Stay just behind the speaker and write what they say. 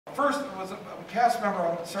First, was a cast member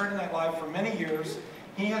on Saturday Night Live for many years.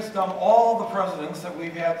 He has done all the presidents that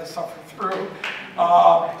we've had to suffer through.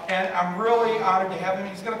 And I'm really honored to have him.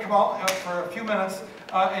 He's going to come out for a few minutes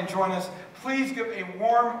and join us. Please give a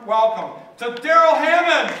warm welcome to Darrell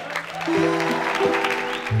Hammond.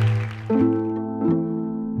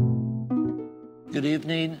 Good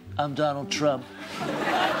evening, I'm Donald Trump.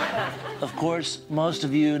 Of course, most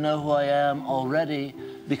of you know who I am already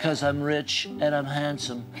because I'm rich and I'm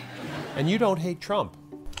handsome. And you don't hate Trump.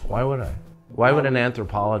 Why would I? Why would an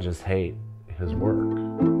anthropologist hate his work?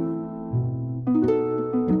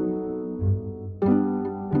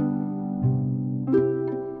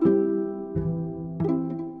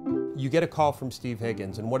 You get a call from Steve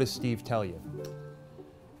Higgins, and what does Steve tell you?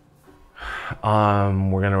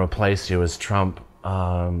 We're gonna replace you as Trump.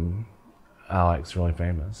 Alec's really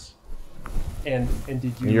famous. And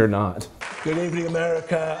did you? You're not. Good evening,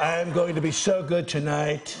 America. I'm going to be so good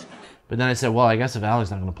tonight. But then I said, well, I guess if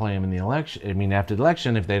Alec's not going to play him in the election, I mean, after the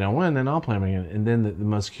election, if they don't win, then I'll play him again. And then the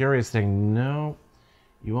most curious thing, no,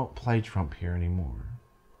 you won't play Trump here anymore.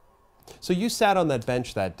 So you sat on that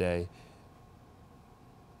bench that day,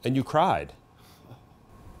 and you cried.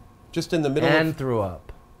 Just in the middle and threw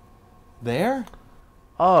up. There?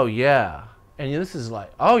 Oh, yeah. And this is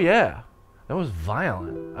like, oh, yeah. That was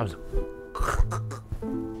violent. I was...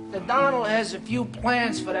 The Donald has a few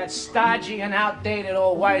plans for that stodgy and outdated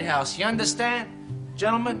old White House. You understand?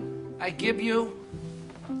 Gentlemen, I give you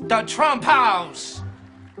the Trump House.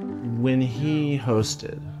 When he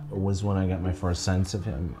hosted was when I got my first sense of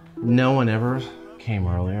him. No one ever came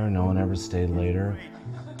earlier. No one ever stayed later.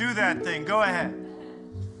 Do that thing. Go ahead.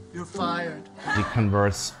 You're fired. He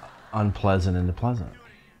converts unpleasant into pleasant.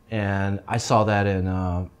 And I saw that in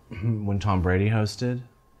when Tom Brady hosted.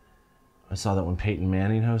 I saw that when Peyton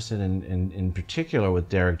Manning hosted, and in particular with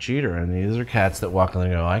Derek Jeter. And these are cats that walk in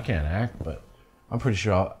and go, I can't act, but I'm pretty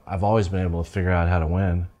sure I've always been able to figure out how to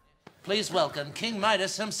win. Please welcome King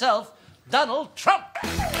Midas himself, Donald Trump.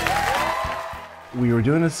 We were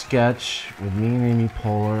doing a sketch with me and Amy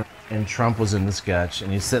Poehler, and Trump was in the sketch,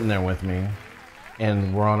 and he's sitting there with me,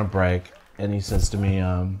 and we're on a break, and he says to me,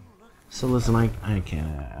 so listen, I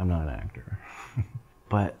can't, I'm not an actor,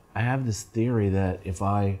 but I have this theory that if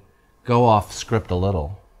I go off script a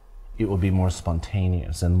little, it will be more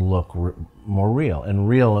spontaneous and look more real. And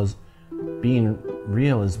real is being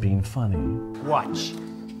funny. Watch.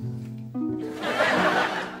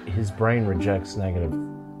 His brain rejects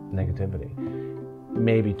negativity.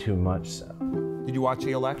 Maybe too much so. Did you watch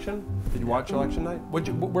the election? Did you watch election night?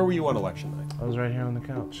 Where were you on election night? I was right here on the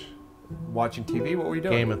couch. Watching TV? What were you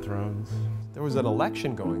doing? Game of Thrones. There was an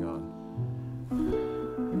election going on.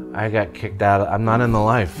 I got kicked out. I'm not in the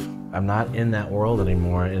life. I'm not in that world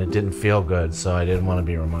anymore, and it didn't feel good, so I didn't want to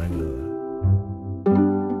be reminded of that.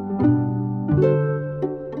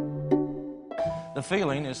 The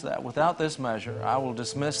feeling is that without this measure, I will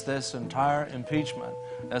dismiss this entire impeachment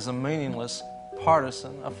as a meaningless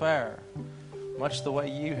partisan affair, much the way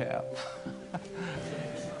you have.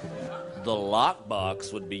 The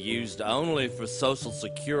lockbox would be used only for Social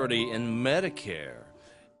Security and Medicare.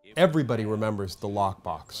 Everybody remembers the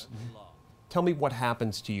lockbox. Tell me what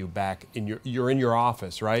happens to you back in you're in your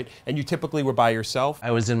office, right? And you typically were by yourself?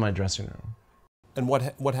 I was in my dressing room. And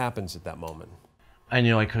what happens at that moment? I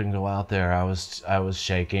knew I couldn't go out there. I was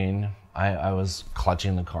shaking. I was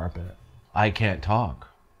clutching the carpet. I can't talk.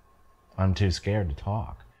 I'm too scared to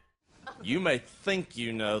talk. You may think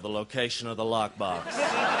you know the location of the lockbox.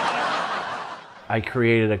 I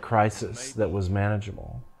created a crisis that was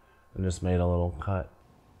manageable and just made a little cut.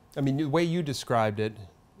 I mean, the way you described it,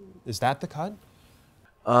 is that the cut?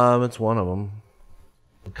 It's one of them.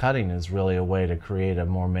 Cutting is really a way to create a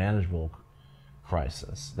more manageable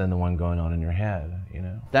crisis than the one going on in your head, you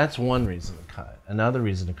know? That's one reason to cut. Another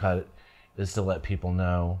reason to cut it is to let people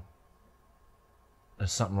know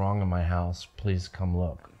there's something wrong in my house, please come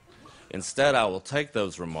look. Instead, I will take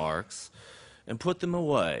those remarks and put them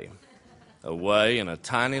away in a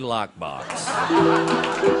tiny lockbox.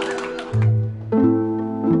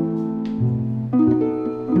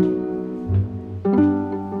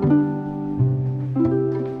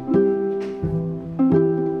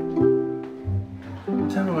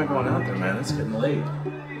 It's getting late.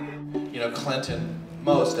 You know, Clinton,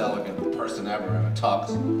 most elegant person ever, and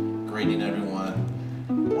talks, greeting everyone.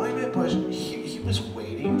 Why did Bush? He was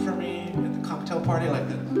waiting for me at the cocktail party like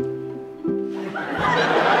this.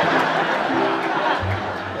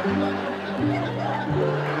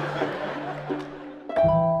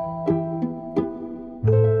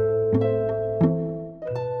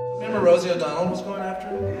 Remember Rosie O'Donnell was going after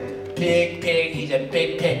him? Pig, pig, he's a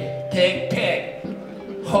big pig. Pig, pig.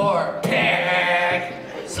 Ho, poor pig.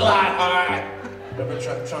 Slut heart. Remember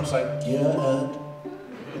Trump's like, Yeah,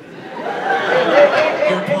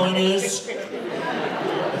 your point is,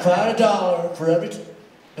 if I had $1 for every...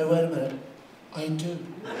 Hey, wait a minute. I do.